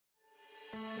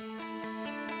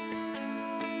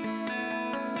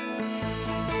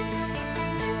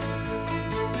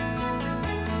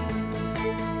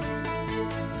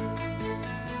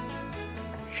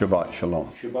Shabbat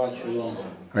Shalom. Shabbat Shalom.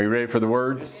 Are you ready for the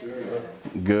word? Yes, sir.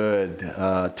 Good.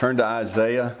 Turn to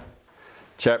Isaiah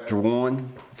chapter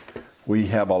 1. We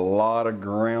have a lot of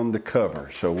ground to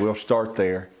cover, so we'll start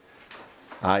there.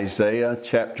 Isaiah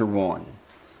chapter 1.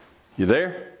 You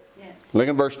there? Yes. Look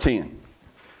at verse 10.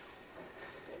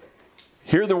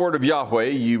 Hear the word of Yahweh,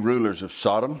 you rulers of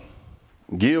Sodom.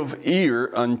 Give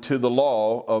ear unto the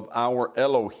law of our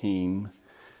Elohim,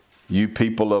 you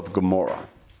people of Gomorrah.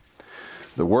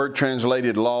 The word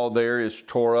translated law there is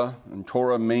Torah, and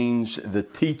Torah means the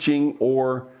teaching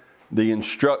or the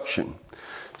instruction.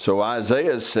 So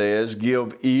Isaiah says,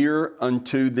 give ear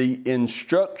unto the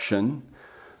instruction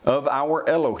of our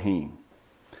Elohim.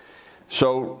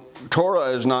 So Torah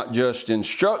is not just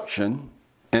instruction,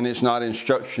 and it's not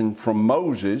instruction from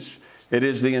Moses. It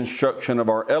is the instruction of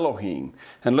our Elohim.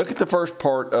 And look at the first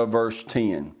part of verse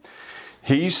 10.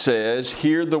 He says,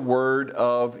 hear the word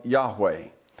of Yahweh.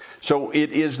 So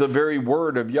it is the very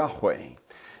word of Yahweh.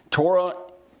 Torah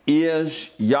is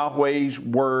Yahweh's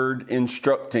word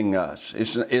instructing us.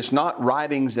 It's not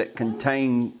writings that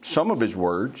contain some of His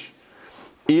words.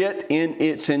 It in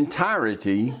its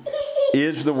entirety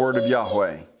is the word of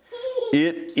Yahweh.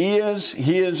 It is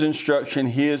His instruction,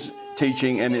 His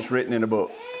teaching, and it's written in a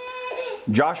book.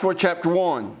 Joshua chapter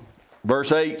 1,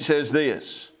 verse 8 says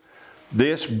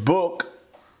this book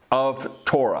of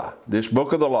Torah, this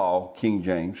book of the law, King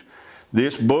James,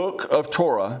 this book of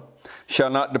Torah shall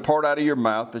not depart out of your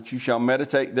mouth, but you shall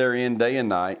meditate therein day and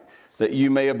night, that you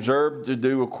may observe to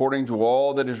do according to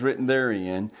all that is written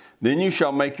therein. Then you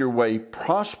shall make your way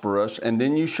prosperous, and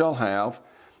then you shall have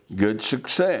good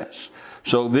success.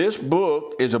 So this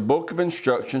book is a book of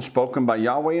instruction spoken by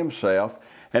Yahweh Himself,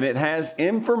 and it has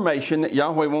information that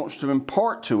Yahweh wants to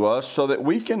impart to us so that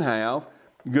we can have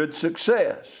good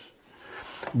success.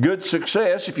 Good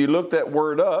success, if you look that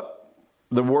word up,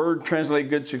 the word translated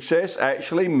good success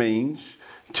actually means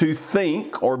to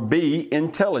think or be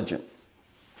intelligent.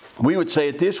 We would say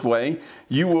it this way,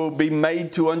 you will be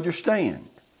made to understand.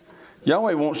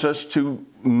 Yahweh wants us to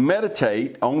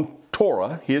meditate on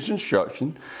Torah, His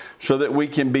instruction, so that we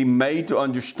can be made to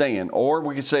understand. Or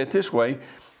we could say it this way,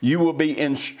 you will be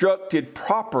instructed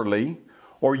properly,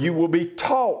 or you will be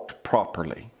taught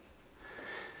properly.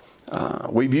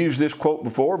 We've used this quote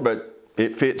before, but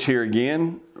it fits here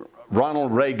again.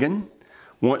 Ronald Reagan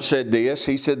once said this.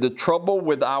 He said, the trouble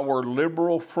with our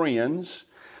liberal friends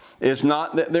is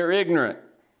not that they're ignorant.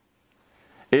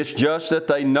 It's just that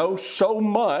they know so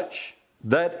much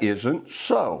that isn't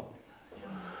so.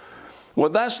 Well,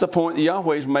 that's the point that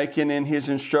Yahweh is making in His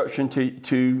instruction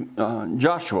to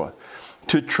Joshua.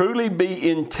 To truly be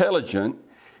intelligent,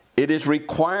 it is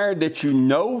required that you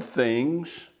know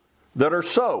things that are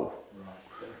so.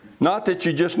 Not that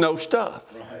you just know stuff.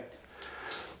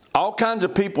 All kinds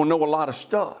of people know a lot of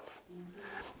stuff.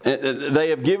 They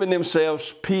have given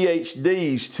themselves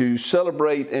PhDs to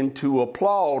celebrate and to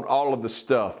applaud all of the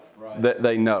stuff that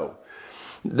they know.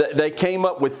 They came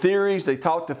up with theories. They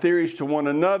taught the theories to one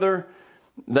another.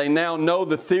 They now know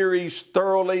the theories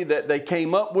thoroughly that they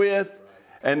came up with,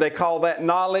 and they call that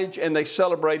knowledge, and they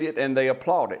celebrate it and they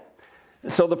applaud it.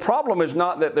 So the problem is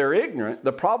not that they're ignorant.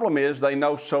 The problem is they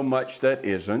know so much that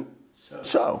isn't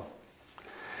so.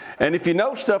 And if you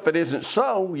know stuff that isn't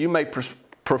so, you may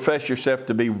profess yourself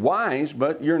to be wise,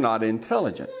 but you're not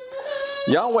intelligent.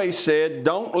 Yahweh said,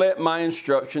 don't let my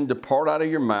instruction depart out of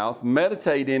your mouth.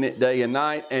 Meditate in it day and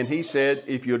night. And He said,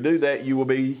 if you'll do that, you will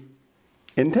be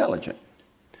intelligent.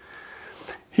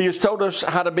 He has told us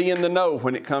how to be in the know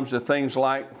when it comes to things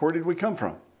like, where did we come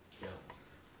from?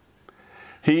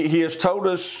 He has told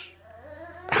us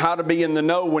how to be in the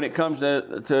know when it comes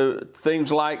to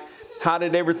things like, how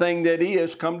did everything that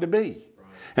is come to be?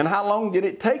 And how long did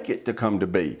it take it to come to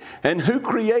be? And who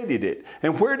created it?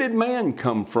 And where did man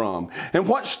come from? And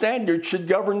what standards should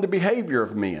govern the behavior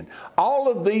of men? All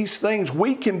of these things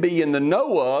we can be in the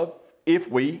know of if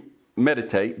we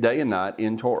meditate day and night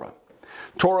in Torah.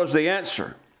 Torah is the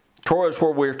answer. Torah is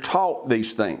where we're taught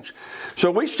these things. So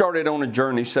we started on a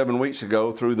journey 7 weeks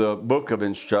ago through the book of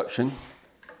instruction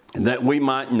that we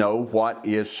might know what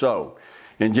is so.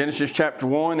 In Genesis chapter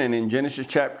 1 and in Genesis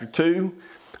chapter 2,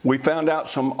 we found out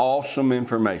some awesome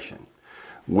information.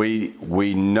 We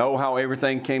know how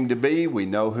everything came to be. We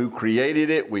know who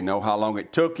created it. We know how long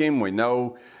it took Him. We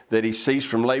know that He ceased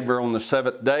from labor on the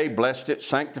seventh day, blessed it,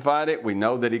 sanctified it. We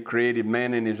know that He created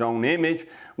man in His own image.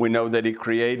 We know that He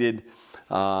created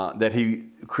that He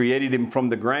created him from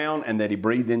the ground and that He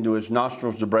breathed into his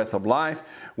nostrils the breath of life.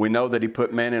 We know that He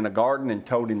put man in a garden and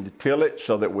told him to till it,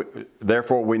 so that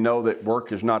therefore we know that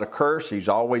work is not a curse. He's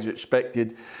always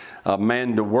expected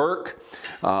man to work.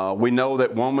 We know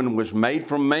that woman was made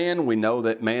from man. We know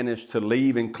that man is to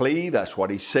leave and cleave. That's what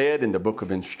He said in the book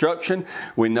of instruction.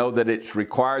 We know that it's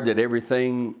required that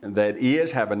everything that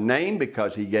is have a name,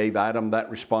 because He gave Adam that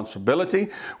responsibility.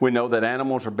 We know that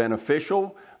animals are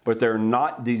beneficial, but they're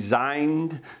not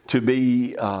designed to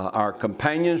be our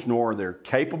companions, nor they're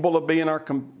capable of being our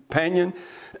companion.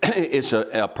 It's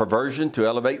a perversion to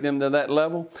elevate them to that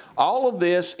level. All of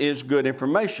this is good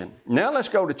information. Now let's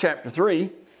go to chapter 3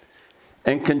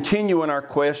 and continue in our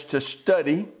quest to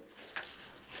study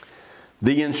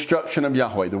the instruction of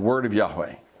Yahweh, the Word of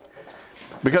Yahweh.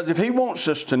 Because if He wants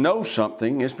us to know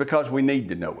something, it's because we need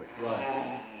to know it.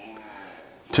 Right.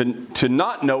 To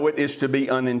not know it is to be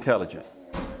unintelligent.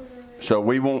 So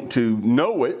we want to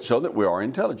know it so that we are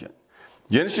intelligent.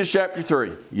 Genesis chapter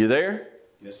 3. You there?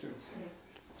 Yes, sir.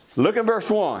 Look at verse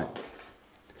 1.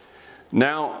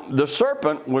 Now the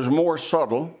serpent was more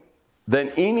subtle than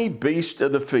any beast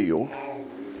of the field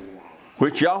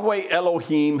which Yahweh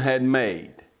Elohim had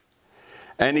made.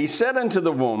 And he said unto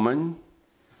the woman,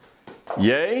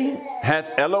 Yea,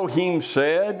 hath Elohim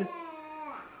said,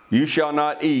 You shall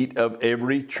not eat of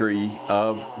every tree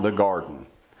of the garden.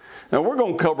 Now we're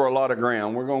going to cover a lot of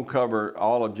ground. We're going to cover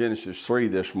all of Genesis 3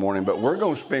 this morning, but we're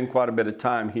going to spend quite a bit of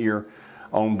time here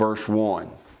on verse 1.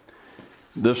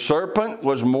 The serpent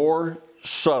was more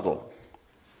subtle.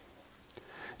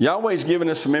 Yahweh's given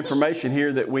us some information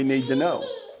here that we need to know.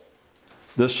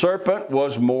 The serpent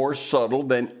was more subtle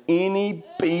than any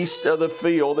beast of the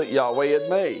field that Yahweh had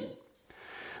made.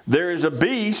 There is a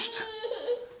beast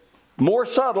more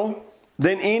subtle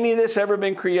than any that's ever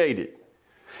been created.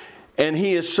 And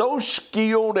he is so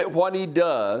skilled at what he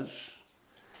does,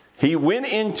 he went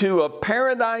into a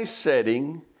paradise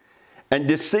setting and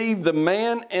deceived the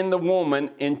man and the woman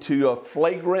into a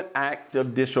flagrant act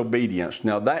of disobedience.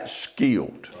 Now that's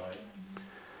skilled.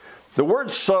 The word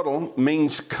subtle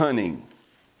means cunning.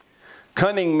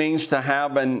 Cunning means to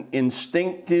have an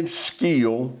instinctive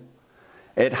skill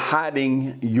at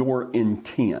hiding your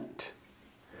intent.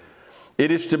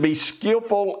 It is to be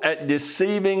skillful at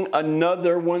deceiving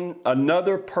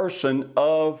another person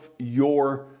of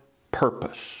your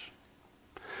purpose.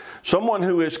 Someone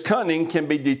who is cunning can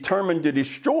be determined to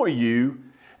destroy you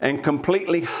and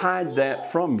completely hide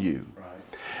that from you. Right.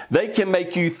 They can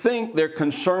make you think they're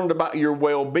concerned about your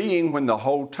well-being when the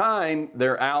whole time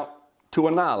they're out to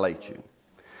annihilate you.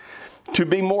 To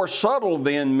be more subtle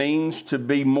then means to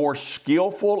be more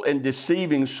skillful in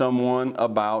deceiving someone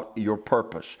about your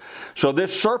purpose. So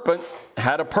this serpent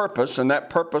had a purpose, and that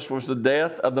purpose was the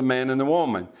death of the man and the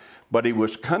woman. But he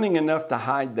was cunning enough to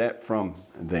hide that from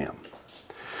them.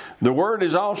 The word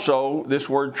is also, this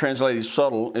word translated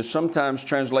subtle, is sometimes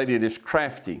translated as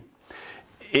crafty.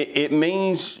 It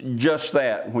means just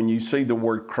that when you see the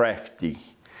word crafty.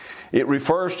 It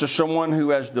refers to someone who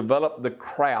has developed the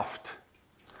craft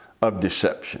of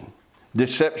deception.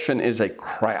 Deception is a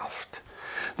craft.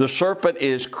 The serpent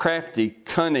is crafty,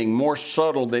 cunning, more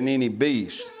subtle than any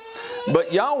beast.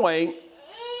 But Yahweh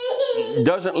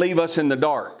doesn't leave us in the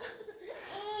dark.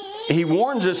 He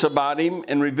warns us about him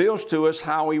and reveals to us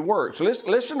how he works.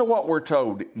 Listen to what we're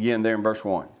told again there in verse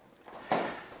 1.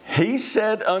 He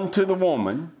said unto the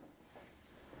woman,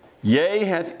 Yea,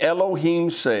 hath Elohim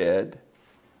said,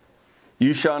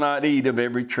 You shall not eat of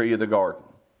every tree of the garden.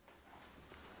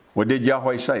 Well, did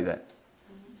Yahweh say that?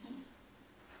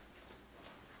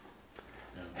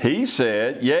 He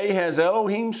said, Yea, has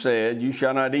Elohim said, You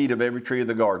shall not eat of every tree of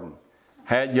the garden.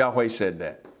 Had Yahweh said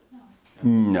that?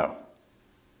 No.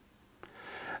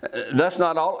 That's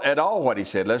not at all what he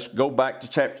said. Let's go back to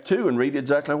chapter 2 and read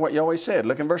exactly what Yahweh said.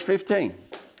 Look in verse 15.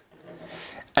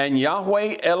 And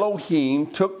Yahweh Elohim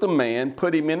took the man,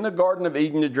 put him in the garden of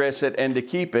Eden to dress it and to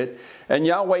keep it. And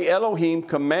Yahweh Elohim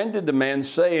commanded the man,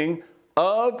 saying,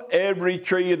 Of every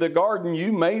tree of the garden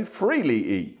you may freely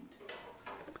eat.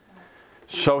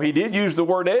 So he did use the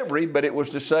word every, but it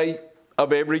was to say,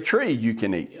 of every tree you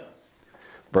can eat. Yeah.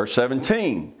 Verse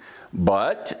 17.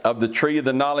 But of the tree of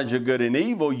the knowledge of good and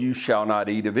evil you shall not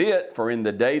eat of it, for in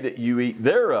the day that you eat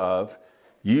thereof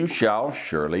you shall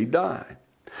surely die.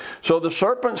 So the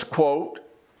serpent's quote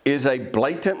is a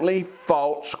blatantly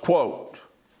false quote.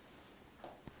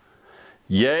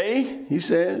 Yea, he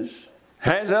says,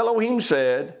 has Elohim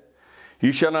said,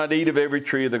 You shall not eat of every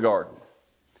tree of the garden.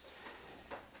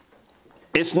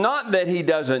 It's not that he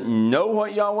doesn't know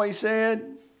what Yahweh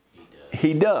said.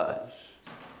 He does.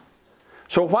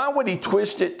 So why would he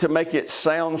twist it to make it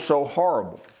sound so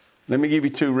horrible? Let me give you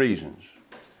two reasons.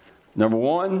 Number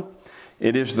one,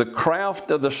 it is the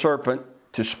craft of the serpent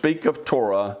to speak of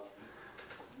Torah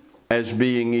as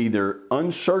being either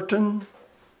uncertain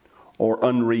or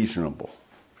unreasonable.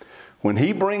 When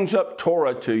he brings up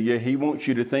Torah to you, he wants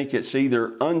you to think it's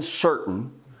either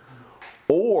uncertain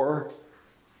or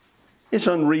it's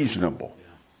unreasonable.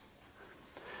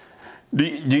 Do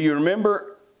you remember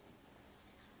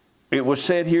it was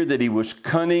said here that he was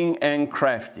cunning and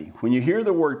crafty? When you hear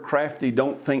the word crafty,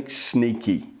 don't think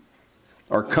sneaky.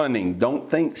 Or cunning, don't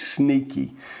think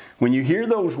sneaky. When you hear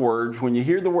those words, when you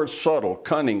hear the word subtle,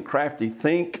 cunning, crafty,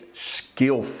 think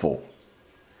skillful.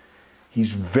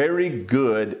 He's very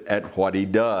good at what he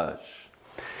does.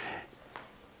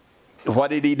 What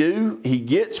did he do? He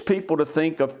gets people to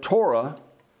think of Torah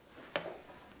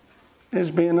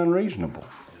as being unreasonable.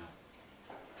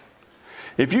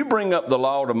 If you bring up the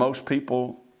law to most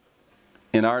people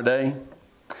in our day,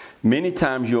 many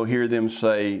times you'll hear them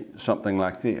say something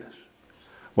like this.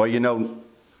 Well, you know,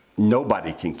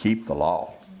 nobody can keep the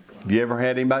law. Have you ever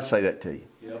had anybody say that to you?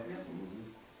 Yep.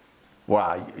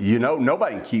 Why, you know,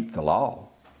 nobody can keep the law.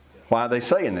 Why are they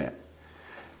saying that?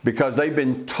 Because they've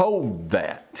been told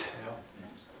that.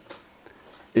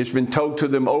 It's been told to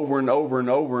them over and over and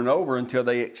over and over until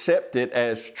they accept it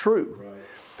as true. Right.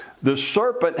 The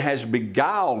serpent has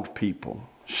beguiled people,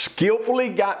 skillfully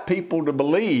got people to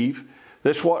believe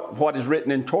that what is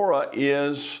written in Torah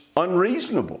is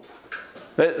unreasonable.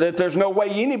 That there's no way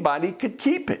anybody could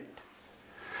keep it.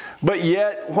 But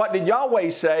yet, what did Yahweh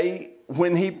say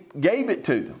when he gave it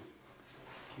to them?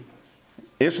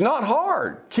 It's not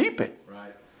hard. Keep it.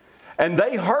 Right. And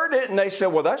they heard it and they said,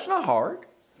 well, that's not hard.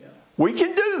 Yeah. We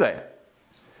can do that.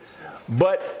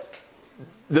 But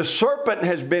the serpent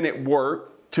has been at work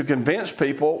to convince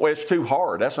people, well, it's too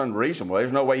hard. That's unreasonable.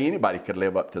 There's no way anybody could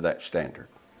live up to that standard.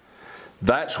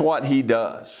 That's what he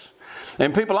does.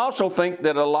 And people also think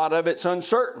that a lot of it's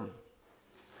uncertain.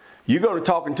 You go to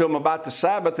talking to them about the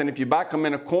Sabbath, and if you back them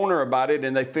in a corner about it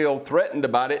and they feel threatened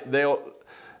about it,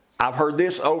 I've heard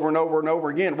this over and over and over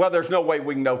again. Well, there's no way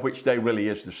we can know which day really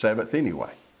is the Sabbath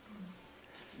anyway.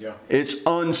 Yeah. It's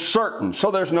uncertain,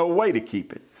 so there's no way to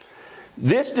keep it.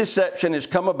 This deception has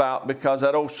come about because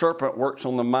that old serpent works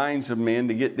on the minds of men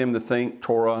to get them to think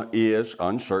Torah is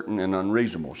uncertain and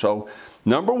unreasonable. So,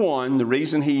 number one, the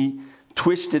reason he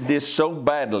twisted this so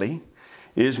badly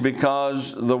is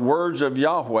because the words of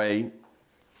Yahweh,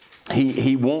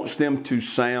 he wants them to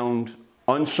sound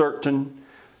uncertain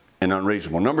and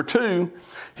unreasonable. Number two,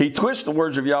 he twists the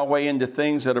words of Yahweh into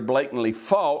things that are blatantly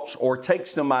false or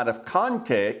takes them out of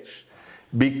context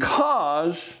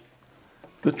because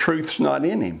the truth's not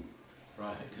in him.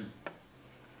 Right.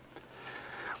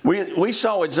 We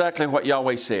saw exactly what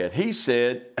Yahweh said. He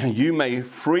said, you may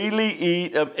freely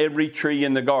eat of every tree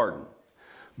in the garden,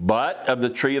 but of the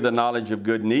tree of the knowledge of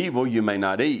good and evil you may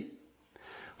not eat.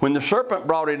 When the serpent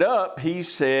brought it up, he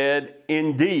said,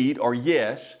 indeed, or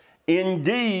yes,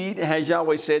 indeed has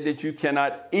Yahweh said that you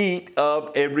cannot eat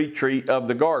of every tree of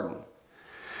the garden.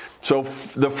 So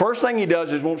the first thing he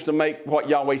does is wants to make what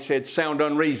Yahweh said sound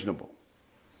unreasonable.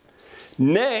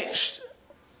 Next,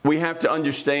 we have to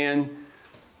understand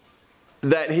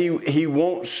that he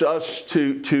wants us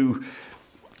to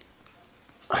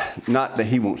not that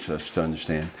he wants us to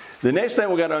understand. The next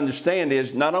thing we got to understand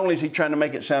is not only is he trying to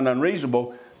make it sound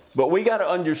unreasonable, but we got to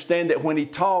understand that when he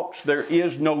talks, there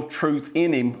is no truth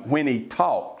in him when he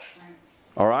talks.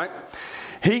 All right?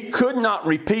 He could not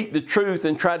repeat the truth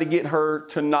and try to get her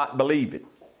to not believe it.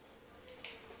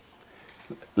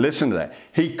 Listen to that.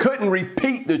 He couldn't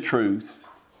repeat the truth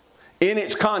in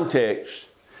its context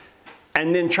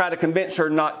and then try to convince her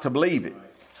not to believe it.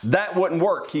 That wouldn't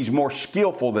work. He's more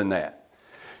skillful than that.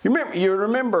 You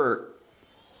remember,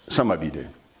 some of you do,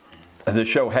 the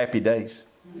show Happy Days?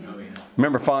 Oh, yeah.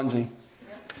 Remember Fonzie?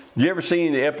 Did you ever see any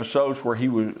of the episodes where he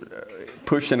was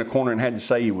pushed in a corner and had to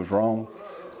say he was wrong?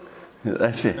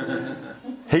 That's it.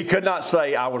 He could not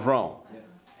say, I was wrong.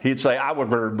 He'd say, I was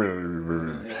brr, brr,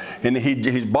 brr. And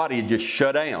his body had just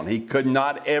shut down. He could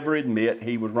not ever admit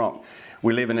he was wrong.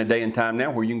 We live in a day and time now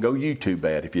where you can go YouTube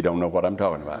bad if you don't know what I'm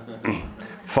talking about.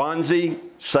 Fonzie,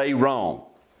 say wrong.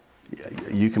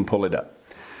 You can pull it up.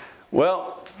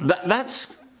 Well,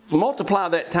 that's multiply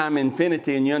that time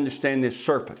infinity and you understand this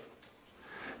serpent.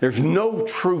 There's no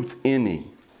truth in him.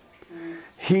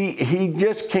 He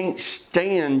just can't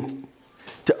stand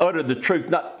to utter the truth.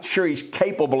 Not sure he's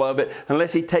capable of it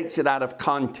unless he takes it out of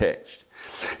context.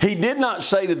 He did not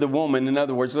say to the woman, in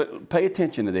other words, pay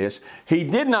attention to this. He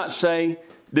did not say,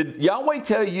 did Yahweh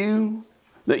tell you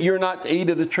that you're not to eat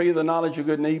of the tree of the knowledge of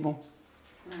good and evil?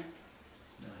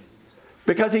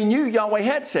 Because he knew Yahweh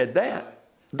had said that. Right.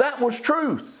 That was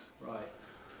truth. Right.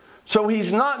 So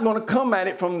he's not going to come at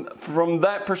it from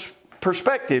that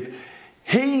perspective.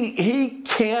 He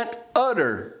can't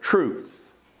utter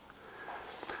truth.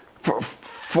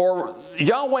 For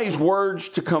Yahweh's words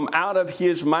to come out of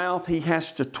his mouth, he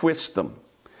has to twist them.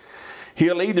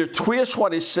 He'll either twist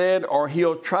what is said, or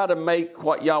he'll try to make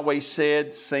what Yahweh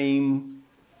said seem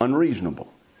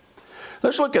unreasonable.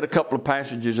 Let's look at a couple of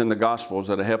passages in the Gospels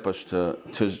that will help us to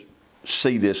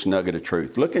see this nugget of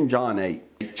truth. Look in John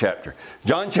 8 chapter.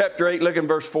 John chapter 8, look in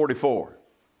verse 44.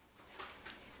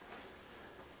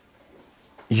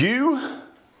 You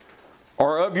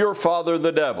are of your father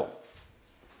the devil,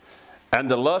 and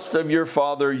the lust of your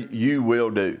father you will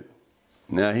do.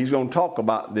 Now he's going to talk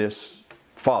about this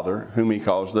father whom he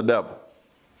calls the devil.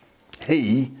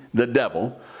 He, the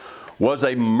devil, was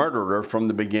a murderer from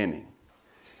the beginning,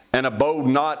 and abode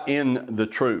not in the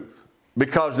truth,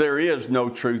 because there is no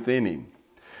truth in him.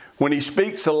 When he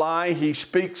speaks a lie, he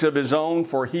speaks of his own,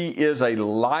 for he is a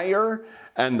liar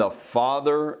and the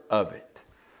father of it.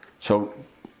 So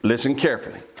listen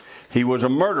carefully. He was a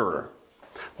murderer.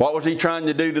 What was he trying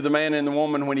to do to the man and the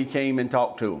woman when he came and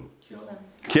talked to them? Kill them.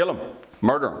 Kill them.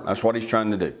 Murder them. That's what he's trying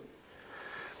to do.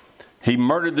 He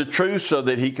murdered the truth so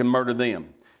that he can murder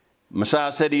them.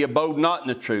 Messiah said he abode not in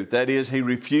the truth. That is, he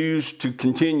refused to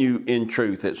continue in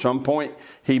truth. At some point,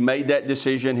 he made that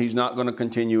decision. He's not going to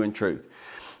continue in truth.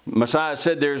 Messiah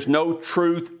said there's no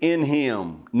truth in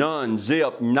him. None.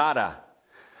 Zip. Nada.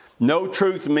 No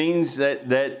truth means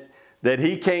that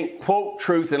he can't quote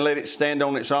truth and let it stand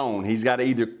on its own. He's got to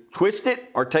either twist it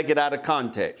or take it out of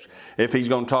context if he's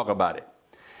going to talk about it.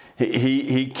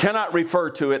 He cannot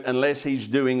refer to it unless he's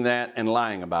doing that and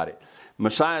lying about it.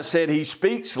 Messiah said he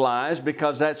speaks lies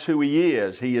because that's who he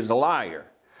is. He is a liar.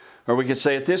 Or we could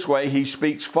say it this way, he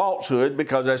speaks falsehood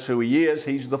because that's who he is.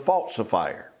 He's the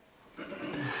falsifier.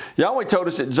 Yahweh told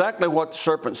us exactly what the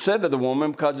serpent said to the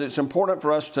woman, because it's important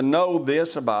for us to know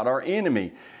this about our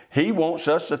enemy. He wants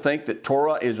us to think that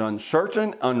Torah is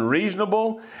uncertain,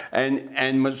 unreasonable, and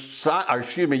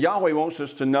Yahweh wants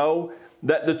us to know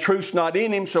that the truth's not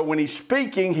in him, so when he's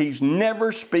speaking, he's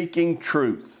never speaking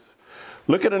truth.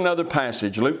 Look at another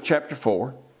passage, Luke chapter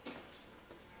 4.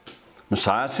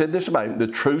 Messiah said this about him, the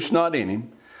truth's not in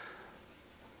him.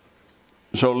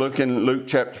 So look in Luke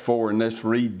chapter 4 and let's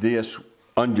read this,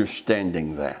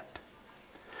 understanding that.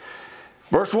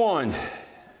 Verse 1,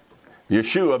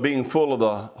 Yeshua, being full of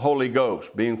the Holy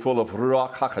Ghost, being full of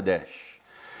Ruach HaKodesh,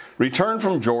 returned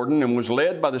from Jordan and was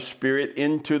led by the Spirit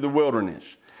into the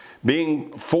wilderness,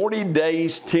 being 40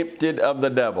 days tempted of the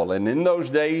devil. And in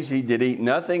those days he did eat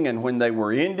nothing, and when they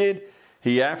were ended,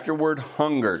 he afterward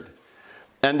hungered.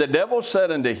 And the devil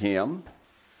said unto him,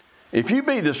 If you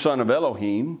be the Son of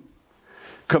Elohim,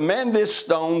 command this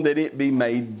stone that it be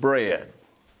made bread.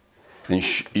 And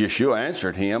Yeshua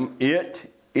answered him,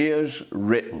 It is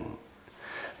written,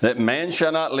 that man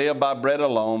shall not live by bread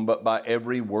alone, but by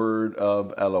every word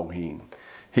of Elohim.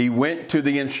 He went to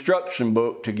the instruction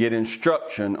book to get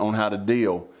instruction on how to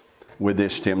deal with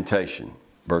this temptation.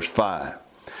 Verse 5.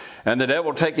 And the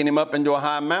devil, taking him up into a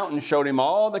high mountain, showed him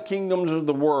all the kingdoms of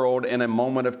the world in a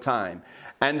moment of time.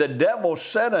 And the devil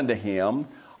said unto him,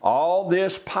 All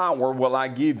this power will I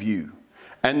give you,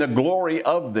 and the glory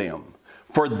of them.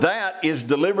 For that is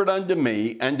delivered unto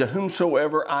me, and to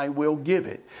whomsoever I will give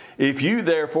it. If you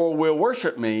therefore will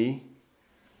worship me,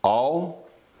 all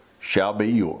shall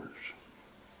be yours.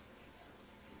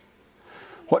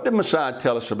 What did Messiah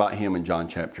tell us about him in John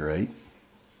chapter 8?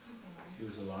 He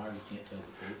was a liar. He can't tell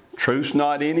the truth. Truth's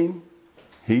not in him.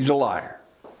 He's a liar.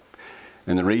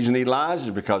 And the reason he lies is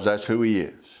because that's who he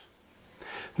is.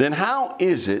 Then how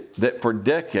is it that for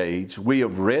decades we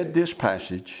have read this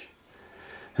passage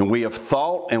and we have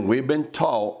thought and we've been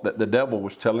taught that the devil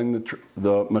was telling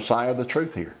the Messiah the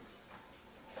truth here?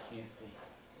 Can't be.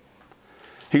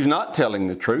 He's not telling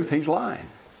the truth. He's lying.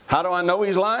 How do I know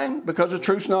he's lying? Because the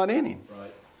truth's not in him.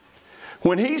 Right.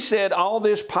 When he said, All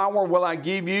this power will I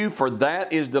give you, for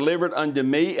that is delivered unto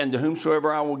me, and to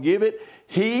whomsoever I will give it,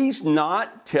 he's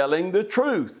not telling the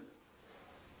truth.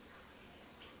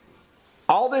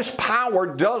 All this power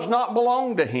does not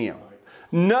belong to him.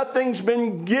 Nothing's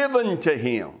been given to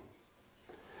him.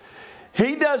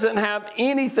 He doesn't have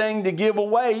anything to give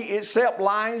away except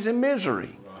lies and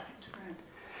misery.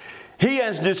 He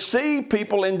has deceived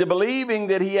people into believing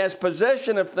that he has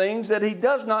possession of things that he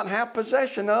does not have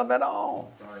possession of at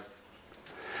all. Right.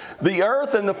 The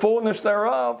earth and the fullness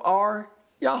thereof are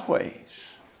Yahweh's.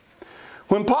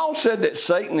 When Paul said that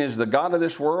Satan is the god of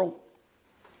this world,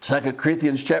 2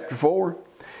 Corinthians chapter 4,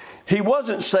 he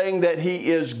wasn't saying that he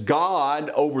is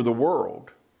God over the world.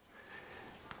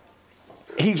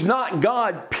 He's not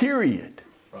God, period.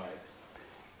 Right.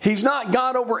 He's not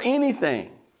God over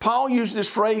anything. Paul used this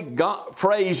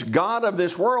phrase, God of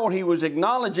this world. He was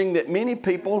acknowledging that many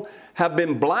people have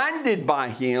been blinded by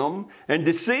him and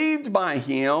deceived by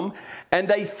him, and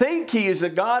they think he is a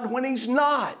God when he's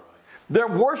not. They're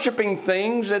worshiping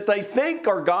things that they think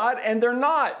are God, and they're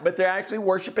not. But they're actually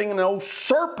worshiping an old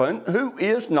serpent who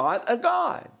is not a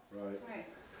God. Right.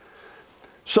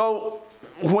 So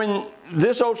when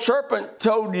this old serpent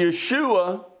told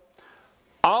Yeshua,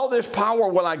 all this power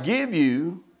will I give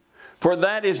you, for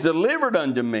that is delivered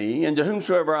unto me, and to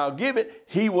whomsoever I'll give it,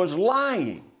 he was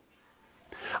lying.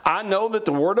 I know that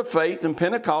the word of faith and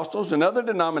Pentecostals and other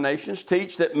denominations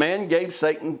teach that man gave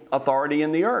Satan authority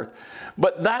in the earth.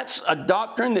 But that's a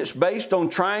doctrine that's based on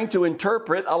trying to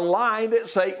interpret a lie that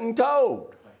Satan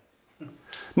told.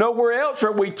 Nowhere else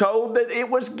are we told that it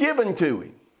was given to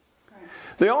him.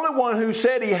 The only one who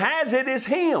said he has it is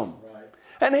him. Right.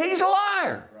 And he's a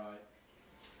liar.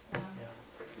 Right.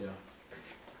 Yeah.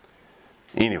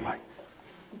 Anyway.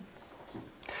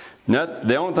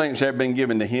 The only thing that's ever been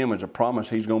given to him is a promise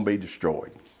he's going to be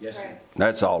destroyed. Yes, sir.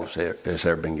 That's all that's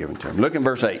ever been given to him. Look in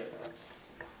verse 8.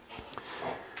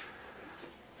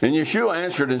 And Yeshua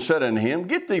answered and said unto him,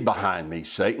 Get thee behind me,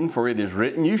 Satan, for it is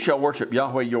written, You shall worship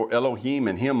Yahweh your Elohim,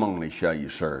 and him only shall you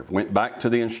serve. Went back to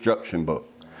the instruction book.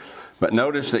 But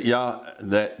notice that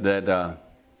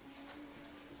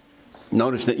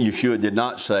notice that Yeshua did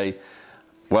not say,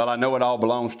 Well, I know it all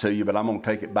belongs to you, but I'm going to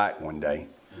take it back one day.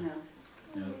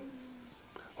 No.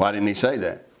 Why didn't he say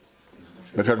that?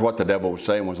 Because what the devil was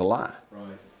saying was a lie.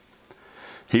 Right.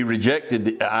 He rejected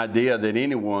the idea that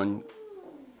anyone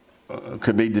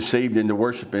could be deceived into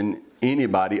worshiping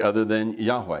anybody other than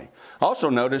Yahweh. Also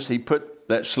notice he put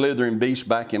that slithering beast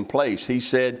back in place. He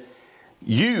said,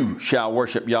 You shall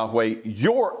worship Yahweh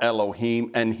your Elohim,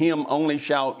 and him only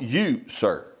shall you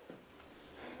serve.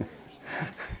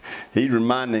 He's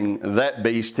reminding that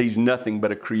beast he's nothing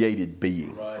but a created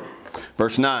being. Right.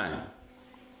 Verse 9.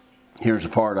 Here's the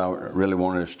part I really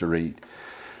wanted us to read.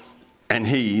 And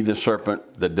he, the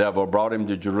serpent, the devil, brought him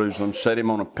to Jerusalem, set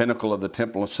him on a pinnacle of the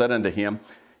temple, and said unto him,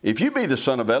 If you be the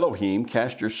son of Elohim,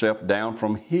 cast yourself down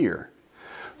from here.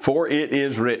 For it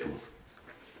is written,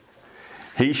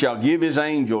 He shall give his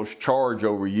angels charge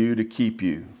over you to keep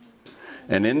you.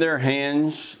 And in their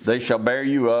hands they shall bear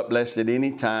you up, lest at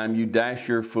any time you dash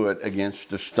your foot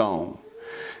against a stone.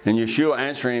 And Yeshua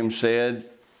answering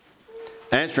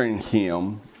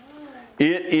him,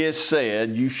 It is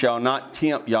said, You shall not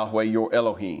tempt Yahweh your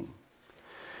Elohim.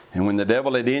 And when the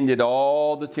devil had ended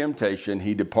all the temptation,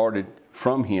 he departed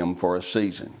from him for a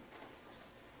season.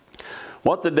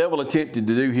 What the devil attempted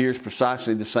to do here is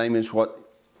precisely the same as what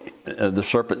the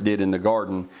serpent did in the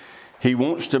garden. He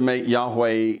wants to make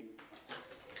Yahweh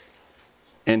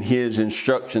and his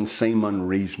instructions seem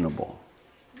unreasonable.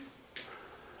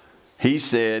 He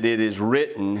said, It is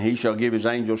written, He shall give his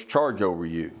angels charge over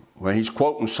you. Well, he's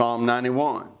quoting Psalm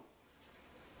 91.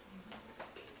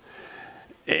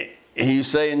 He's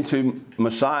saying to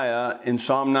Messiah in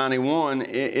Psalm 91,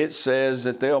 it says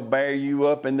that they'll bear you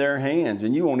up in their hands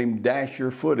and you won't even dash your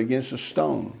foot against a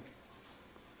stone.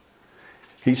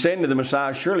 He's saying to the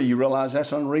Messiah, surely you realize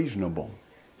that's unreasonable.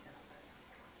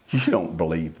 You don't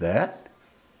believe that.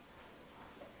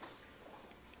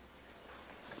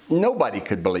 Nobody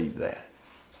could believe that.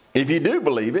 If you do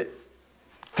believe it,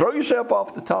 throw yourself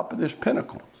off the top of this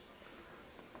pinnacle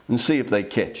and see if they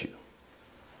catch you.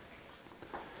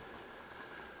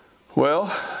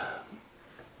 Well,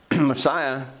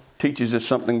 Messiah teaches us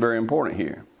something very important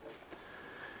here.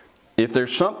 If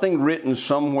there's something written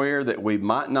somewhere that we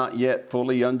might not yet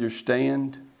fully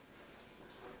understand,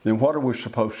 then what are we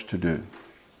supposed to do?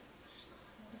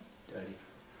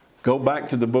 Go back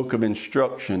to the book of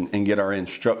instruction and get our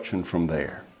instruction from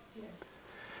there.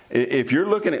 If you're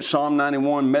looking at Psalm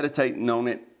 91, meditating on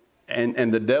it,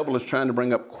 and the devil is trying to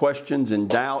bring up questions and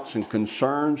doubts and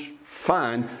concerns,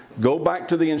 fine. Go back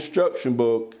to the instruction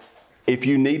book if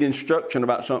you need instruction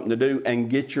about something to do and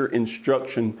get your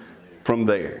instruction from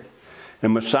there.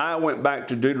 And Messiah went back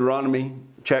to Deuteronomy,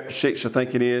 chapter 6, I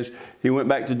think it is. He went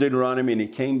back to Deuteronomy and he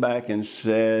came back and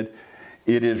said,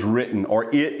 It is written, or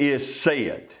it is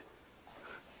said.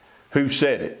 Who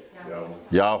said it? Yahweh.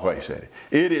 Yahweh said it.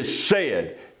 It is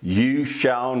said, You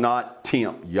shall not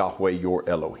tempt Yahweh your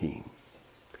Elohim.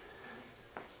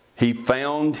 He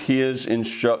found his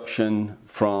instruction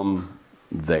from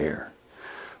there.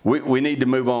 We need to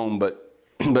move on, but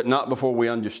not before we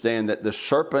understand that the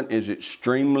serpent is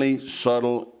extremely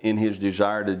subtle in his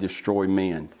desire to destroy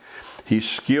men. He's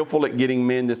skillful at getting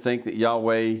men to think that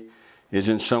Yahweh is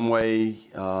in some way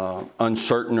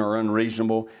uncertain or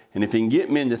unreasonable. And if he can get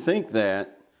men to think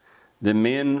that, then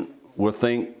men will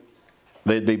think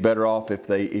they'd be better off if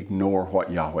they ignore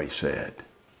what Yahweh said.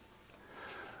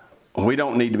 We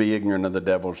don't need to be ignorant of the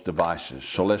devil's devices.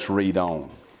 So let's read on.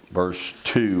 Verse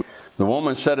 2. The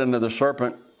woman said unto the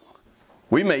serpent,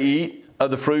 we may eat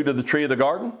of the fruit of the tree of the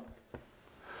garden,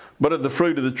 but of the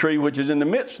fruit of the tree which is in the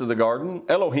midst of the garden,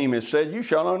 Elohim has said, you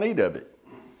shall not eat of it,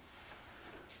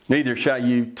 neither shall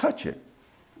you touch it,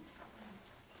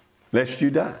 lest you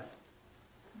die.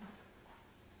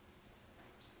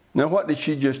 Now what did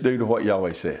she just do to what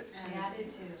Yahweh said? Added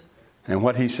to. And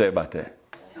what he said about that?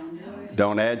 Don't do it.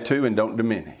 Don't add to and don't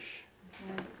diminish.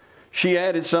 She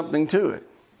added something to it.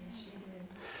 Yes, she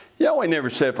did. Yahweh never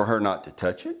said for her not to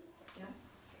touch it. Yeah.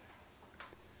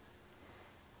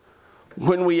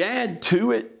 When we add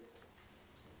to it,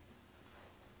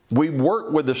 we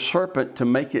work with the serpent to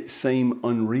make it seem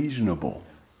unreasonable.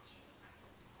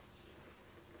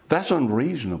 That's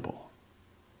unreasonable.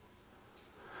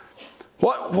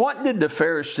 What did the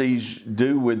Pharisees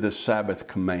do with the Sabbath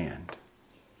command?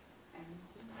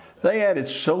 They added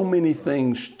so many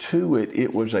things to it,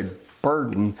 it was a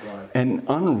burden and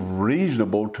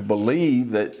unreasonable to believe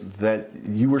that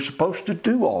you were supposed to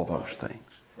do all those things.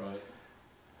 Right.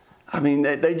 I mean,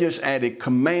 they just added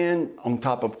command on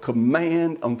top of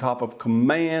command on top of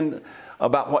command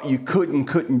about what you could and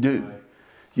couldn't do. Right.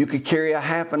 You could carry a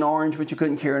half an orange, but you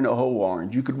couldn't carry a whole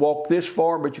orange. You could walk this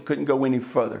far, but you couldn't go any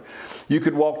further. You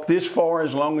could walk this far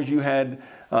as long as you had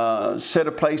set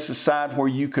a place aside where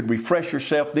you could refresh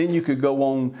yourself. Then you could go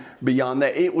on beyond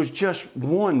that. It was just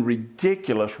one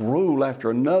ridiculous rule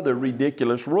after another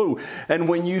ridiculous rule. And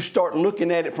when you start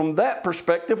looking at it from that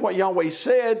perspective, what Yahweh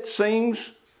said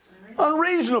seems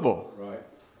unreasonable. Right.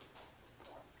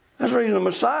 That's the reason the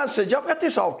Messiah said, y'all got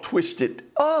this all twisted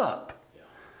up.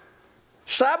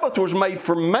 Sabbath was made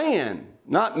for man,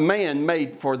 not man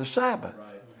made for the Sabbath.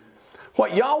 Right.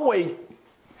 What Yahweh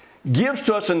gives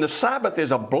to us in the Sabbath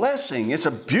is a blessing. It's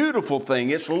a beautiful thing.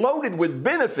 It's loaded with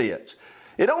benefits.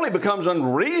 It only becomes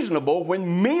unreasonable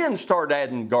when men start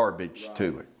adding garbage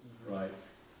to it. Right.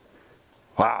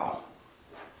 Wow.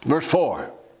 Verse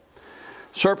 4.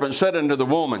 Serpent said unto the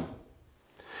woman,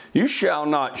 you shall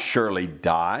not surely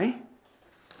die.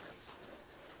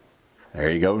 There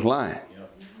he goes lying.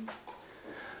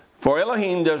 For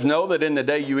Elohim does know that in the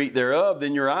day you eat thereof,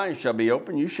 then your eyes shall be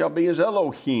open. You shall be as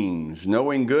Elohims,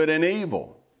 knowing good and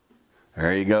evil.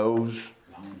 There he goes,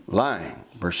 lying.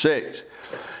 Verse 6.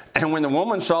 And when the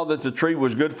woman saw that the tree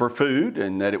was good for food,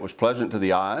 and that it was pleasant to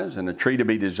the eyes, and a tree to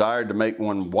be desired to make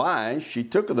one wise, she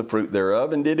took of the fruit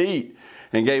thereof and did eat,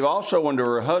 and gave also unto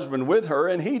her husband with her,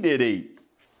 and he did eat.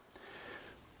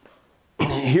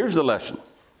 Here's the lesson.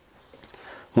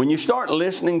 When you start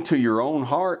listening to your own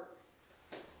heart,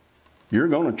 you're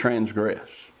going to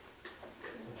transgress.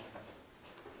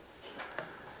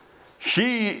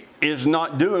 She is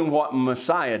not doing what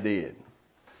Messiah did.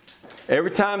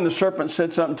 Every time the serpent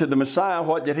said something to the Messiah,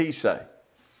 what did he say?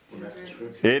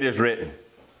 It is written.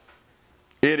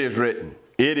 It is written.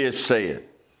 It is said.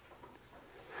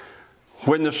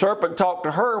 When the serpent talked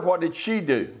to her, what did she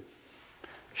do?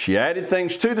 She added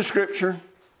things to the scripture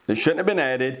that shouldn't have been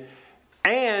added,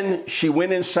 and she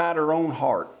went inside her own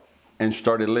heart and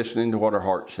started listening to what her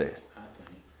heart said.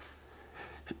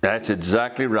 That's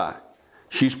exactly right.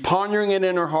 She's pondering it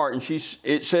in her heart, and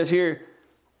it says here,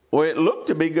 well, it looked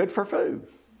to be good for food.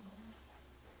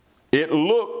 It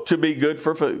looked to be good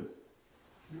for food.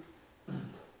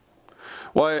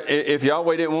 Well, if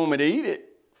Yahweh didn't want me to eat it,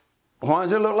 why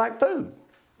does it look like food?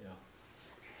 Yeah.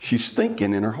 She's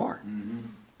thinking in her heart. Mm-hmm.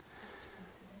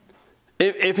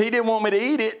 If he didn't want me to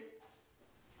eat it,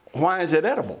 why is it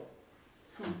edible?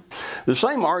 The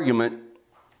same argument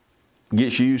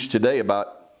gets used today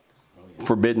about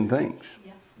forbidden things.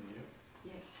 Yeah.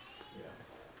 Yes.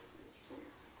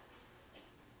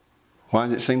 Why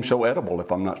does it seem so edible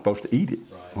if I'm not supposed to eat it?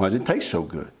 Right. Why does it taste so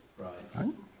good? Right.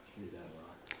 Right?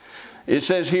 It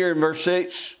says here in verse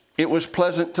 6, it was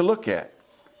pleasant to look at.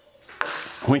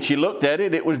 When she looked at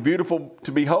it, it was beautiful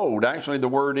to behold. Actually, the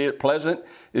word pleasant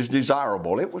is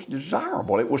desirable. It was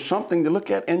desirable. It was something to look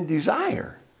at and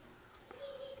desire.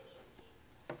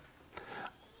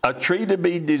 A tree to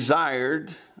be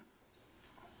desired,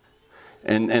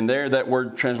 and there that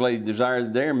word translated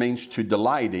desired there means to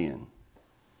delight in.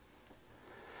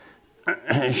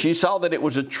 She saw that it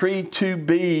was a tree to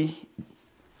be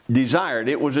desired.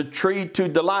 It was a tree to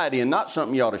delight in, not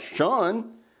something you ought to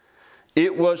shun.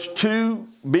 It was to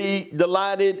be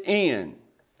delighted in.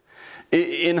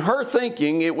 In her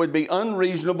thinking, it would be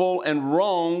unreasonable and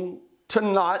wrong to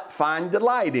not find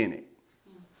delight in it.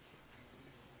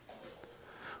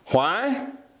 Why?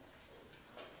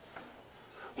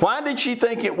 Why did she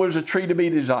think it was a tree to be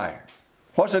desired?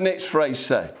 What's the next phrase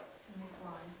say? To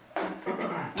make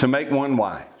wise. To make one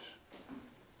wise.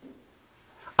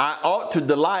 I ought to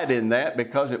delight in that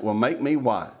because it will make me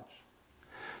wise.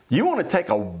 You want to take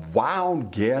a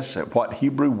wild guess at what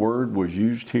Hebrew word was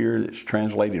used here that's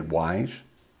translated wise?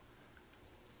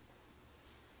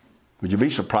 Would you be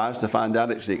surprised to find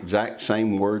out it's the exact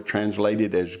same word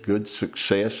translated as good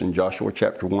success in Joshua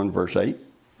chapter 1 verse 8?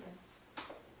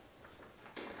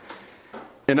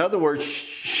 In other words,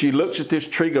 she looks at this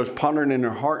tree, goes pondering in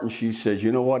her heart, and she says,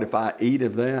 you know what, if I eat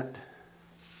of that,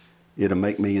 it'll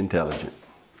make me intelligent.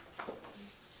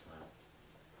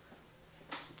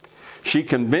 She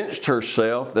convinced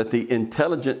herself that the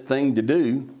intelligent thing to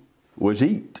do was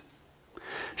eat.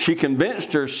 She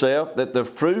convinced herself that the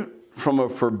fruit from a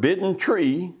forbidden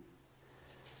tree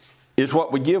is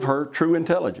what would give her true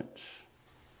intelligence.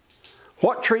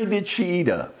 What tree did she eat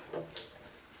of?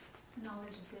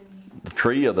 Knowledge of good and evil. The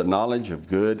tree of the knowledge of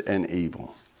good and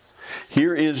evil.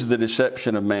 Here is the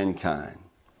deception of mankind.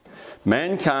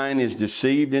 Mankind is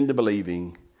deceived into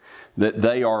believing that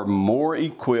they are more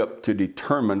equipped to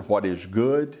determine what is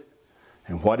good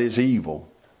and what is evil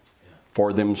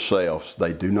for themselves.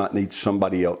 They do not need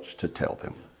somebody else to tell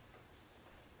them.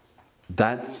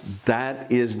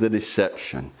 That is the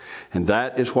deception. And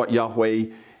that is what Yahweh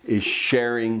is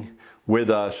sharing with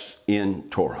us in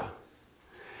Torah.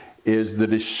 Is the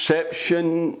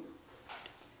deception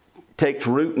takes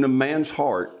root in a man's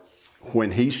heart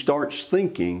when he starts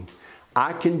thinking,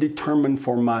 I can determine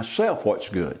for myself what's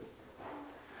good.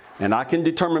 And I can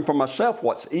determine for myself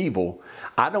what's evil.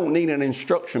 I don't need an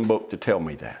instruction book to tell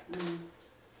me that.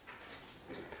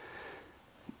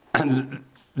 And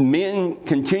men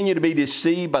continue to be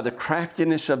deceived by the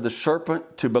craftiness of the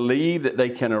serpent to believe that they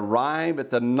can arrive at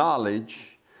the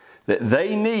knowledge that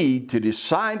they need to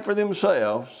decide for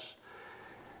themselves,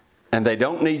 and they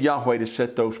don't need Yahweh to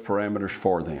set those parameters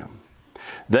for them.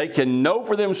 They can know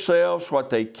for themselves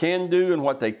what they can do and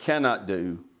what they cannot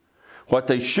do, what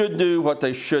they should do, what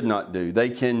they should not do. They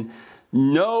can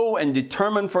know and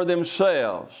determine for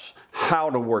themselves how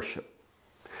to worship.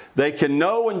 They can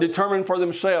know and determine for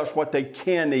themselves what they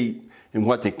can eat and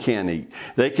what they can't eat.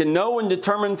 They can know and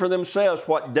determine for themselves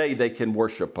what day they can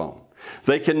worship on.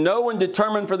 They can know and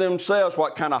determine for themselves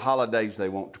what kind of holidays they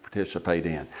want to participate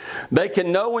in. They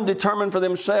can know and determine for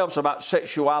themselves about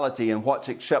sexuality and what's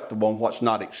acceptable and what's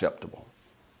not acceptable.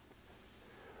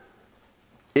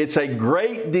 It's a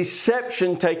great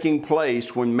deception taking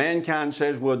place when mankind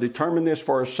says, we'll determine this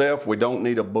for ourselves. We don't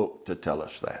need a book to tell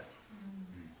us that.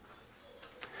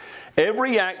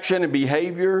 Every action and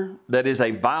behavior that is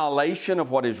a violation of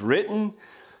what is written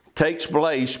takes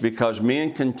place because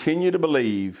men continue to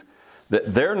believe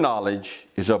that their knowledge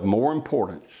is of more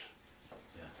importance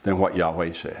than what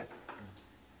Yahweh said.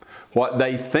 What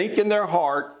they think in their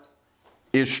heart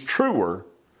is truer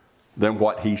than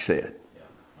what He said.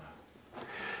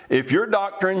 If your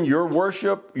doctrine, your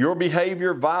worship, your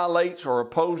behavior violates or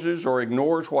opposes or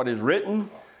ignores what is written,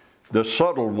 the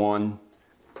subtle one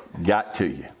got to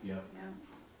you.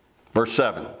 Verse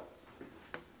 7.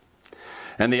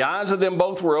 And the eyes of them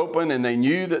both were open, and they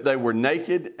knew that they were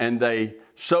naked, and they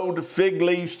sewed fig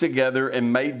leaves together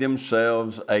and made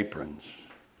themselves aprons.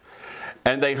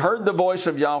 And they heard the voice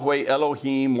of Yahweh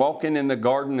Elohim walking in the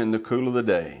garden in the cool of the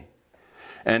day.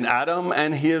 And Adam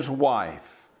and his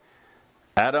wife,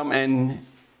 Adam and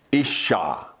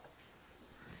Isha,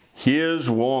 his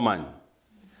woman,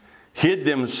 hid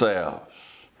themselves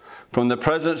from the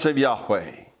presence of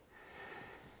Yahweh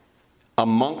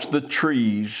amongst the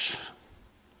trees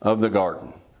of the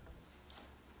garden.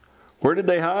 Where did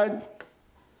they hide?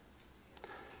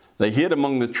 They hid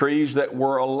among the trees that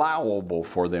were allowable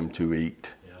for them to eat.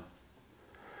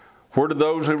 Where do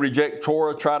those who reject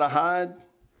Torah try to hide?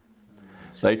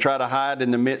 They try to hide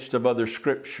in the midst of other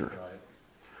Scripture.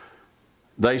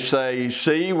 They say,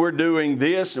 see, we're doing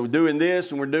this, and we're doing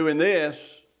this, and we're doing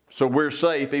this, so we're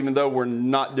safe even though we're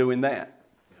not doing that.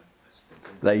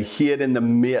 They hid in the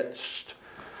midst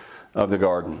of the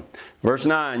garden. Verse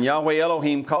 9, Yahweh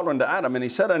Elohim called unto Adam, and He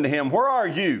said unto him, where are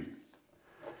you?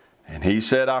 And he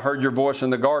said, I heard your voice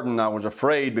in the garden. I was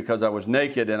afraid because I was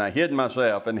naked, and I hid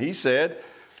myself. And he said,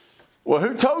 well,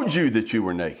 who told you that you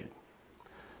were naked?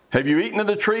 Have you eaten of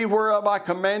the tree whereof I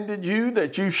commanded you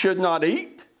that you should not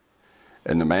eat?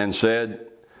 And the man said,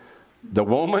 the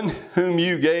woman whom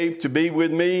you gave to be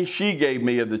with me, she gave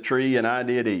me of the tree, and I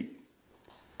did eat.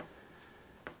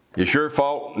 It's your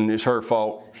fault, and it's her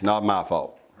fault. It's not my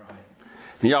fault.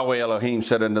 Right. Yahweh Elohim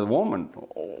said unto the woman,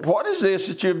 what is this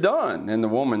that you've done? And the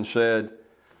woman said,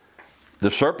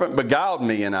 The serpent beguiled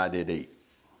me and I did eat.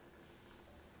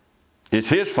 It's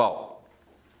his fault.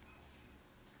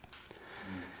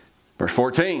 Verse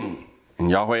 14, and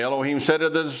Yahweh Elohim said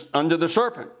unto the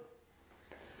serpent.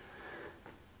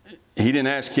 He didn't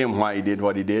ask him why he did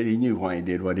what he did. He knew why he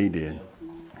did what he did.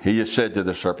 He just said to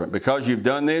the serpent, because you've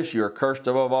done this, you are cursed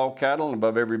above all cattle and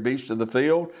above every beast of the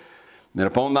field. And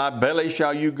upon thy belly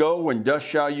shall you go, and dust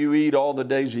shall you eat all the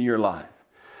days of your life.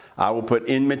 I will put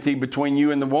enmity between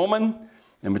you and the woman,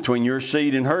 and between your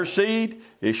seed and her seed.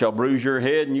 It shall bruise your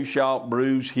head, and you shall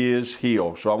bruise his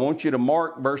heel. So I want you to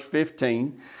mark verse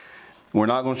 15. We're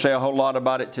not going to say a whole lot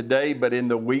about it today, but in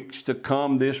the weeks to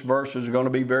come, this verse is going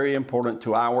to be very important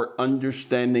to our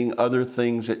understanding other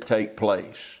things that take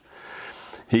place.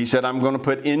 He said, I'm going to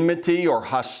put enmity or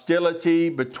hostility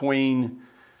between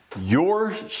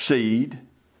your seed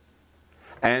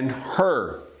and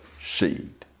her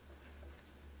seed.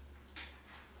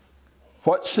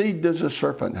 What seed does a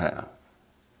serpent have?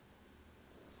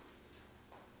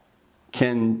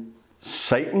 Can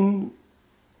Satan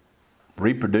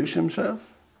reproduce himself?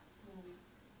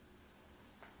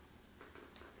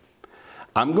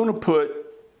 I'm going to put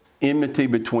enmity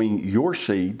between your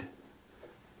seed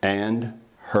and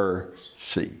her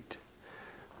seed.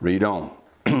 Read on.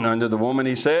 Unto the woman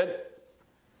he said,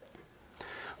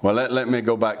 well, let me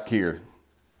go back here.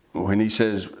 When he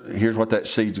says, here's what that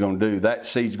seed's going to do. That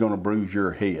seed's going to bruise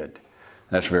your head.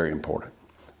 That's very important.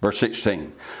 Verse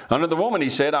 16. Unto the woman he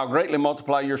said, I'll greatly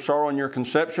multiply your sorrow and your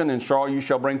conception. In sorrow you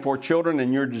shall bring forth children,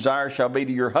 and your desire shall be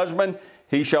to your husband.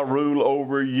 He shall rule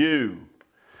over you.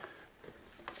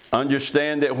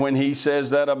 Understand that when he says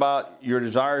that about your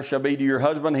desire shall be to your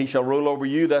husband, he shall rule over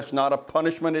you, that's not a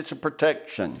punishment, it's a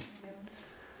protection.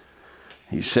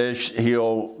 He says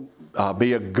he'll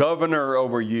be a governor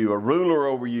over you, a ruler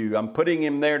over you. I'm putting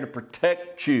him there to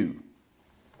protect you.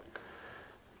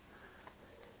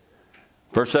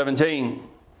 Verse 17.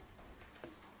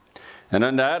 And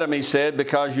unto Adam he said,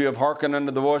 because you have hearkened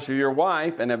unto the voice of your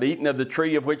wife, and have eaten of the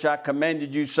tree of which I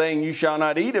commanded you, saying, you shall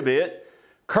not eat of it,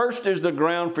 cursed is the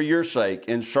ground for your sake.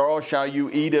 In sorrow shall you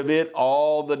eat of it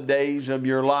all the days of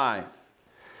your life.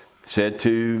 Said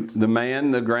to the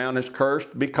man, the ground is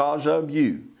cursed because of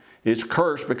you. It's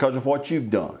cursed because of what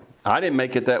you've done. I didn't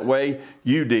make it that way,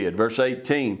 you did. Verse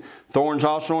 18, thorns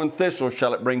also and thistles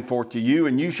shall it bring forth to you,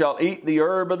 and you shall eat the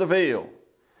herb of the field.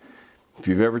 If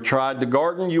you've ever tried the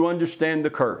garden, you understand the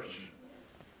curse.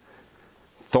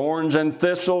 Thorns and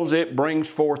thistles it brings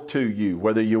forth to you,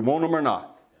 whether you want them or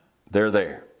not. They're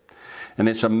there. And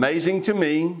it's amazing to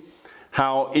me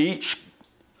how each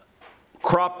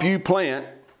crop you plant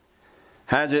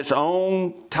has its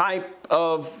own type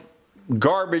of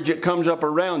garbage that comes up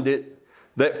around it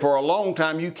that for a long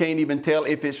time you can't even tell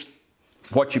if it's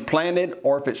what you planted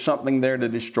or if it's something there to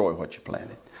destroy what you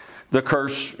planted. The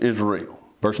curse is real.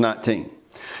 Verse 19.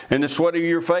 In the sweat of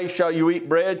your face shall you eat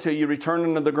bread till you return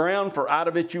unto the ground, for out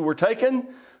of it you were taken,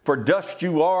 for dust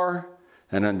you are,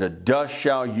 and unto dust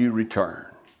shall you return.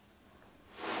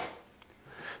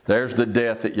 There's the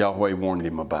death that Yahweh warned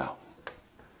him about.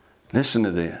 Listen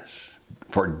to this.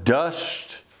 For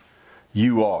dust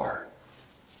you are.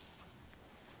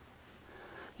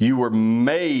 You were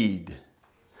made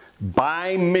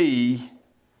by me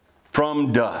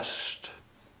from dust.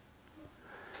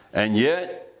 And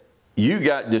yet you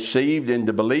got deceived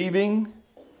into believing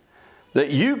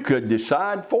that you could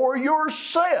decide for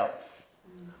yourself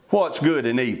what's good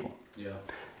and evil. Yeah.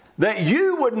 That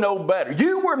you would know better.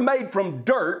 You were made from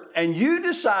dirt and you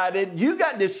decided, you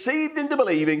got deceived into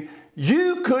believing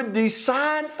you could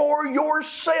decide for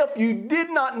yourself. You did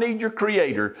not need your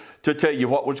Creator to tell you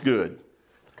what was good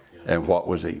and what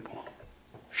was evil.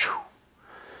 Whew.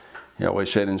 Yahweh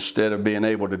said, instead of being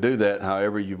able to do that,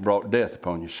 however, you've brought death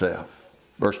upon yourself.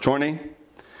 Verse 20,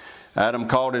 Adam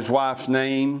called his wife's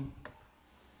name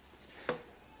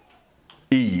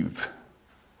Eve,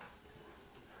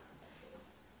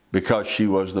 because she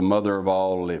was the mother of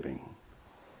all living.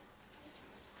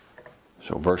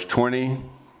 So verse 20,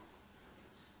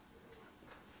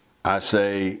 I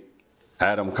say,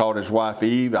 Adam called his wife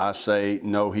Eve. I say,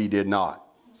 no, he did not.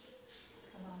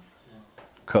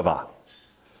 Kava.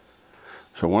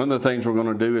 So one of the things we're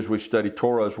going to do as we study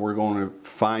Torah is we're going to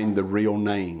find the real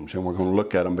names, and we're going to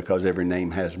look at them because every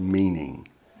name has meaning.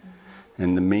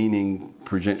 And the meaning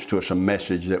presents to us a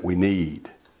message that we need.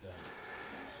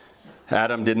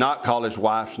 Adam did not call his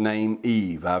wife's name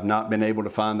Eve. I've not been able to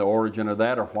find the origin of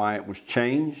that or why it was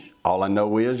changed. All I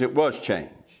know is it was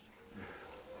changed.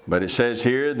 But it says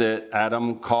here that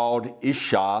Adam called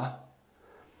Isha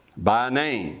by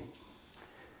name.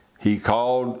 He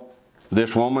called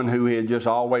this woman who he had just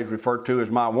always referred to as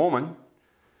my woman.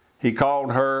 He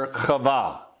called her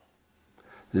Chava.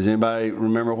 Does anybody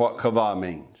remember what Chava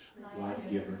means? Life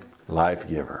giver. Life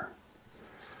giver.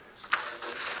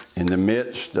 In the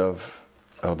midst of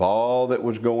all that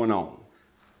was going on,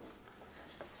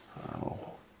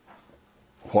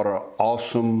 what an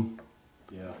awesome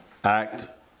act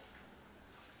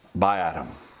by Adam.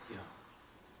 Yeah.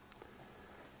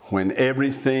 When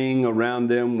everything around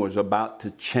them was about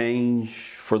to change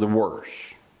for the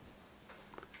worse.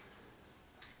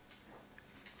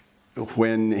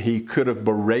 When he could have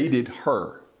berated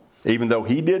her, even though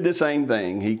he did the same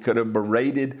thing, he could have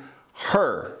berated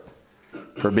her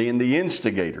for being the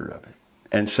instigator of it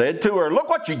and said to her, look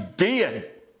what you did.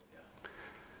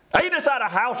 Ate us out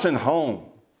of house and home.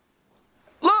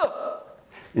 Look.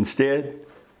 Instead,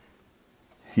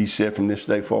 he said, from this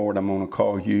day forward, I'm going to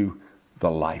call you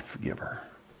the life giver.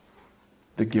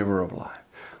 The giver of life.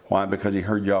 Why? Because he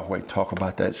heard Yahweh talk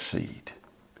about that seed.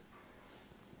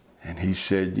 And he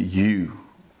said,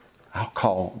 I'll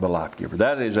call the life giver.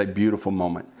 That is a beautiful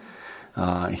moment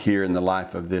here in the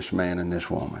life of this man and this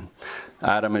woman.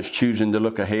 Adam is choosing to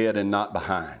look ahead and not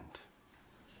behind.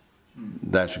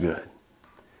 That's good.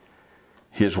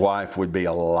 His wife would be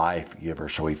a life giver,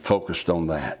 so he focused on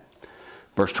that.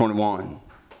 Verse 21.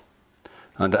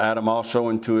 Unto Adam also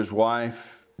and to his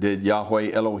wife did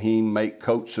Yahweh Elohim make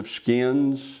coats of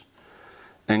skins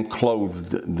and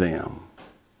clothed them.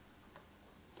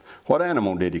 What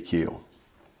animal did he kill?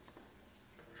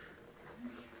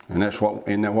 And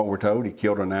isn't that what we're told? He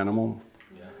killed an animal,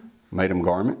 made him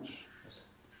garments.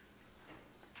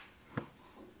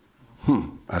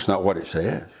 That's not what it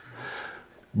says.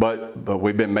 But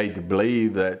we've been made to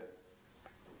believe that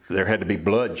there had to be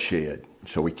blood shed,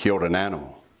 so he killed an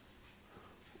animal.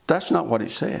 That's not what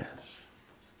it says.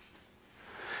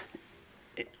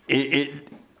 It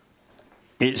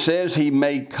says he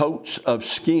made coats of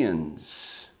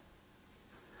skins.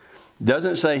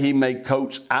 Doesn't say he made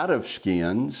coats out of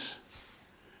skins.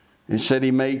 It said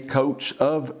he made coats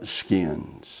of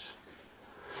skins.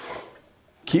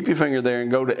 Keep your finger there and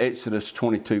go to Exodus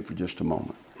 22 for just a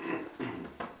moment.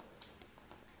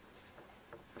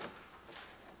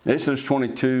 Exodus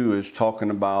 22 is talking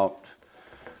about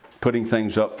putting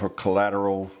things up for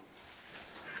collateral,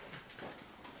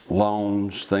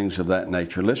 loans, things of that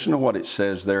nature. Listen to what it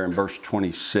says there in verse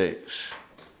 26.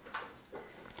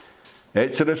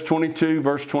 Exodus 22,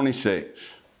 verse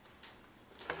 26.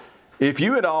 If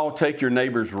you at all take your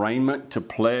neighbor's raiment to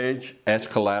pledge as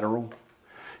collateral,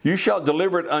 you shall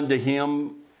deliver it unto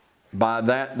him by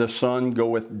that the sun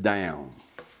goeth down.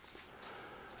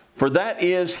 For that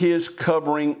is his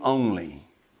covering only.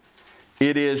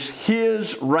 It is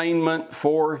his raiment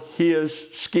for his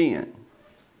skin.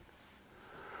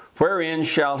 Wherein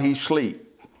shall he sleep?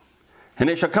 And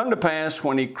it shall come to pass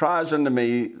when he cries unto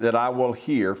me that I will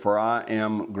hear, for I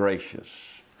am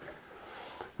gracious.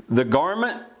 The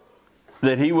garment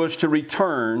that he was to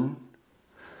return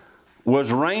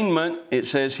was raiment, it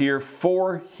says here,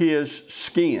 for his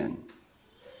skin.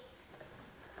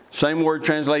 Same word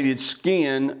translated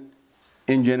skin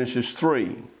in Genesis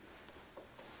 3.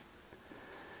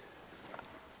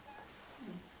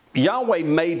 Yahweh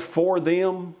made for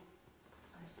them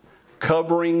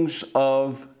coverings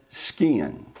of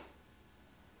skin.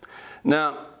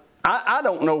 Now, I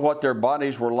don't know what their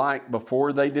bodies were like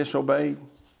before they disobeyed,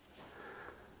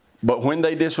 but when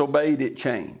they disobeyed, it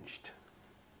changed.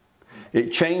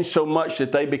 It changed so much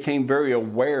that they became very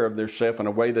aware of themselves in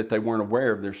a way that they weren't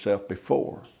aware of themselves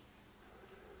before.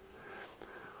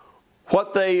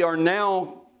 What they are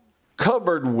now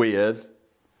covered with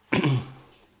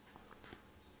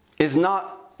is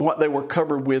not what they were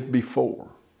covered with before.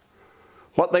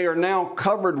 What they are now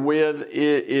covered with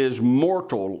is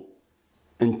mortal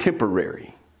and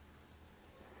temporary.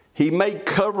 He made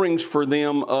coverings for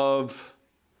them of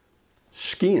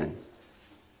skin.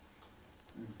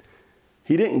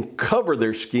 He didn't cover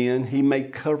their skin. He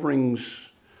made coverings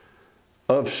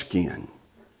of skin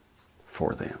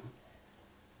for them.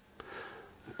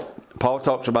 Paul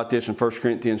talks about this in 1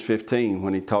 Corinthians 15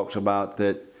 when he talks about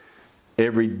that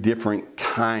every different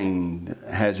kind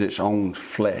has its own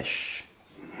flesh.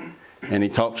 And he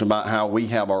talks about how we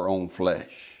have our own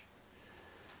flesh.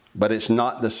 But it's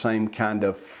not the same kind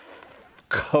of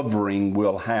covering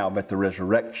we'll have at the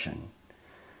resurrection.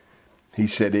 He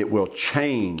said it will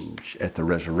change at the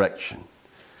resurrection.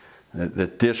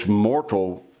 That this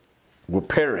mortal will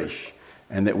perish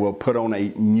and that we'll put on a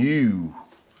new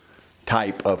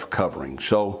type of covering.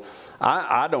 So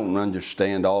I don't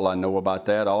understand all I know about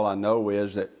that. All I know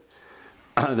is that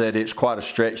it's quite a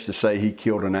stretch to say he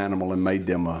killed an animal and made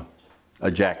them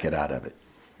a jacket out of it.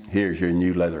 Here's your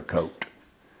new leather coat.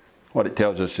 What it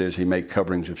tells us is he made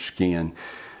coverings of skin.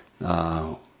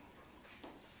 That's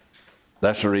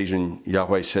the reason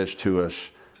Yahweh says to us,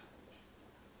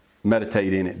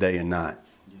 meditate in it day and night.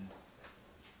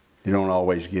 You don't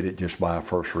always get it just by a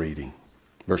first reading.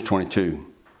 Verse 22.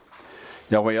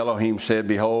 Yahweh Elohim said,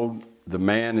 behold, the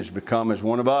man is become as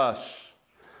one of us,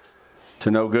 to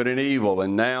know good and evil.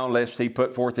 And now, lest he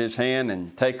put forth his hand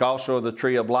and take also of the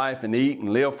tree of life and eat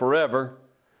and live forever.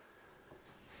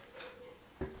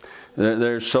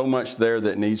 There's so much there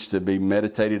that needs to be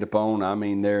meditated upon. I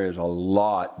mean, there is a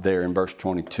lot there in verse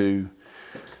 22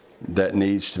 that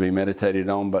needs to be meditated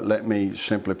on. But let me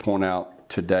simply point out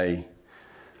today,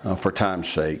 for time's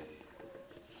sake,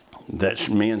 that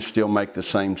men still make the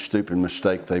same stupid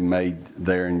mistake they made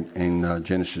there in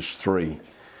Genesis 3.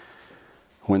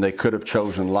 When they could have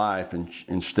chosen life, and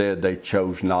instead they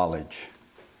chose knowledge.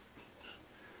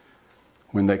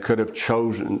 When they could have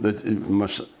chosen,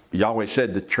 Yahweh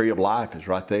said the tree of life is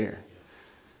right there.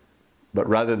 But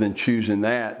rather than choosing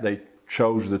that, they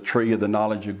chose the tree of the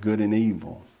knowledge of good and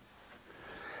evil.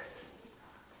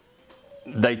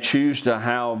 They choose to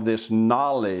have this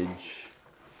knowledge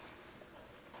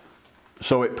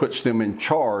so it puts them in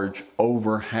charge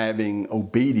over having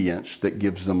obedience that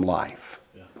gives them life.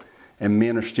 Yeah. And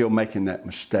men are still making that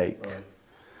mistake. Right.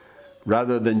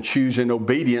 Rather than choosing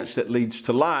obedience that leads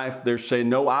to life, they're saying,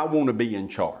 no, I want to be in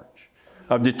charge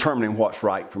of determining what's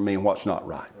right for me and what's not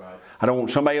right. Right. I don't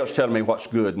want somebody else telling me what's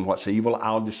good and what's evil.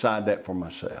 I'll decide that for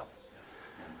myself.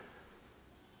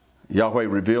 Yahweh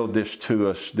revealed this to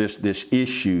us, this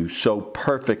issue so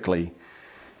perfectly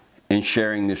in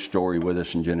sharing this story with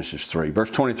us in Genesis 3. Verse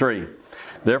 23,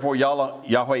 therefore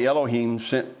Yahweh Elohim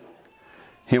sent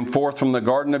him forth from the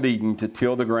Garden of Eden to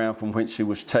till the ground from whence he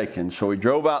was taken. So he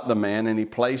drove out the man, and he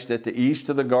placed at the east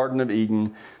of the Garden of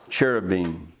Eden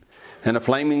cherubim, and a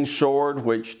flaming sword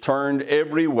which turned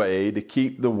every way to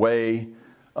keep the way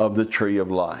of the tree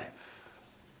of life.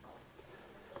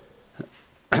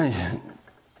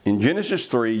 In Genesis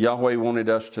 3, Yahweh wanted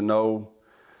us to know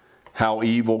how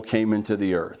evil came into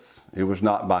the earth. It was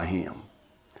not by him.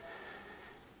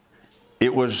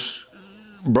 It was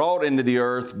brought into the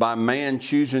earth by man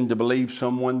choosing to believe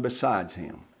someone besides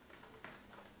him.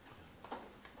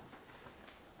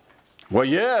 Well,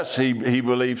 yes, he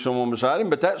believed someone beside him,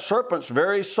 but that serpent's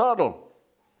very subtle.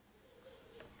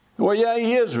 Well, yeah,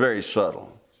 he is very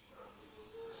subtle.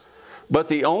 But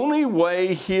the only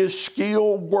way his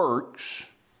skill works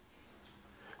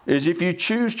is if you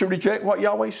choose to reject what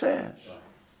Yahweh says.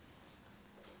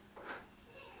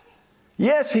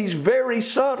 Yes, he's very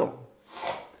subtle.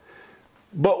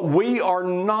 But we are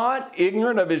not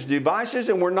ignorant of his devices,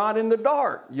 and we're not in the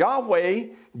dark. Yahweh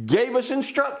gave us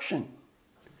instruction.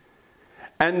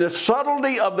 And the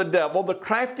subtlety of the devil, the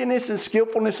craftiness and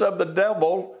skillfulness of the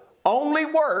devil only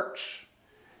works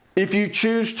if you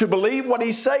choose to believe what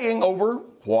he's saying over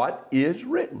what is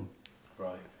written.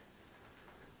 Right.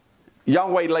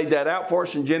 Yahweh laid that out for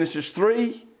us in Genesis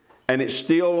 3, and it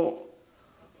still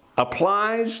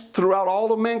applies throughout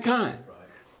all of mankind. Right.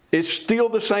 It's still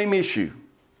the same issue.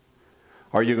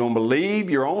 Are you going to believe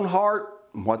your own heart,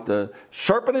 what the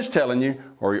serpent is telling you,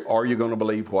 or are you going to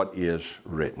believe what is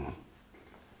written?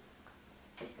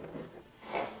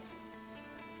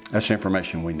 That's the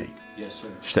information we need. Yes, sir.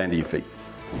 Stand to your feet.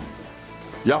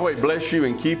 Yahweh bless you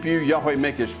and keep you. Yahweh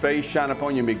make his face shine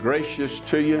upon you and be gracious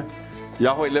to you.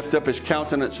 Yahweh lift up his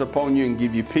countenance upon you and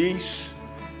give you peace.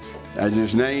 As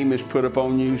his name is put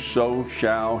upon you, so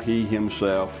shall he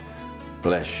himself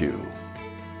bless you.